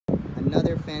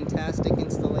another fantastic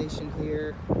installation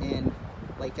here in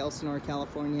Lake Elsinore,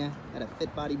 California at a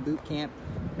Fit Body boot camp.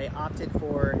 They opted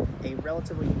for a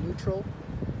relatively neutral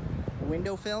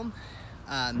window film.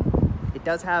 It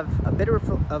does have a bit of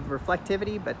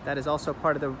reflectivity, but that is also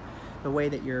part of the way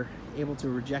that you're able to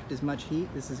reject as much heat.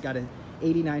 This has got an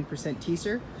 89%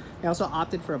 teaser. They also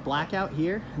opted for a blackout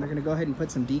here, and they're gonna go ahead and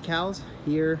put some decals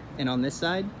here and on this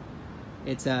side.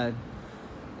 It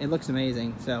looks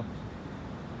amazing. So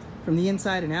from the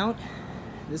inside and out,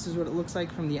 this is what it looks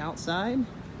like from the outside.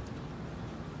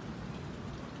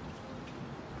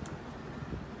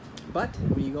 But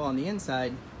when you go on the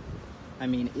inside, I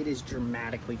mean, it is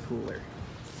dramatically cooler.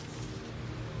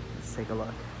 Let's take a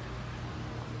look.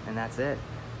 And that's it.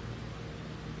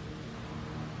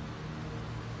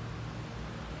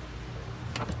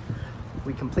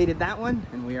 We completed that one,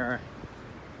 and we are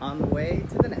on the way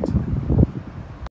to the next one.